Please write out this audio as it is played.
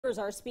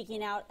Are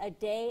speaking out a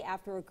day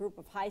after a group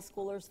of high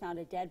schoolers found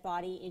a dead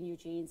body in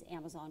Eugene's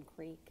Amazon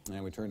Creek.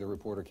 And we turn to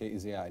reporter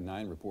KEZI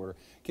 9 reporter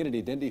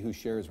Kennedy Dindy, who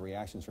shares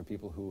reactions from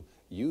people who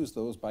use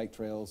those bike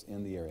trails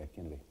in the area.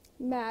 Kennedy.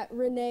 Matt,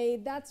 Renee,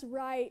 that's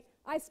right.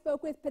 I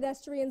spoke with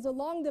pedestrians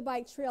along the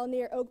bike trail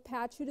near Oak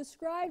Patch who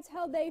described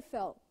how they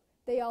felt.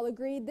 They all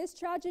agreed this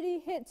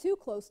tragedy hit too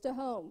close to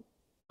home.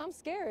 I'm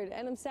scared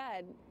and I'm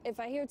sad. If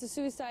I hear it's a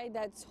suicide,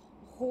 that's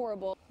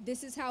horrible.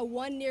 This is how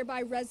one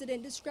nearby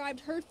resident described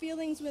her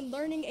feelings when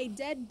learning a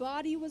dead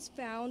body was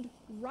found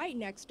right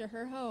next to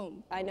her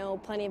home. I know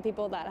plenty of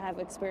people that have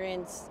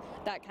experienced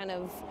that kind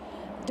of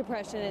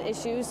depression and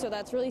issues, so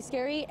that's really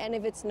scary. And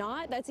if it's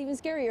not, that's even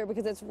scarier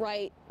because it's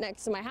right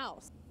next to my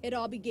house. It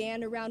all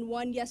began around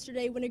 1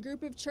 yesterday when a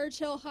group of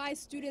Churchill High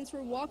students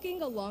were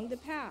walking along the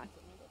path.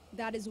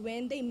 That is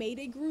when they made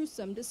a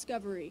gruesome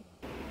discovery.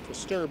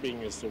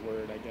 Disturbing is the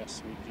word I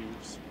guess we'd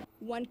use.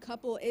 One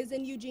couple is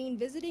in Eugene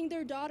visiting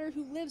their daughter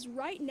who lives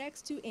right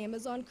next to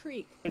Amazon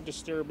Creek. It's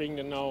disturbing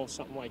to know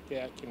something like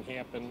that can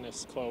happen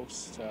this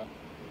close to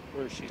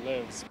where she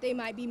lives. They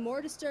might be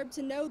more disturbed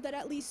to know that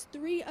at least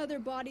 3 other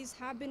bodies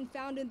have been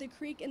found in the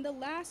creek in the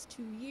last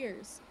 2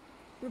 years.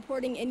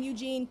 Reporting in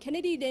Eugene,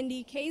 Kennedy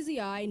Dindy,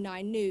 KEZI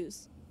 9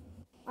 News.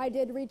 I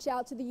did reach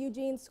out to the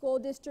Eugene School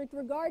District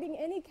regarding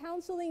any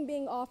counseling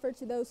being offered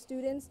to those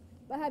students,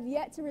 but have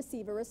yet to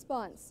receive a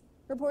response.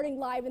 Reporting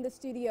live in the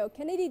studio,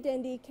 Kennedy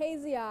Dindy,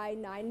 KEZI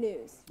 9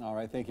 News. All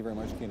right, thank you very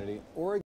much, Kennedy. Oregon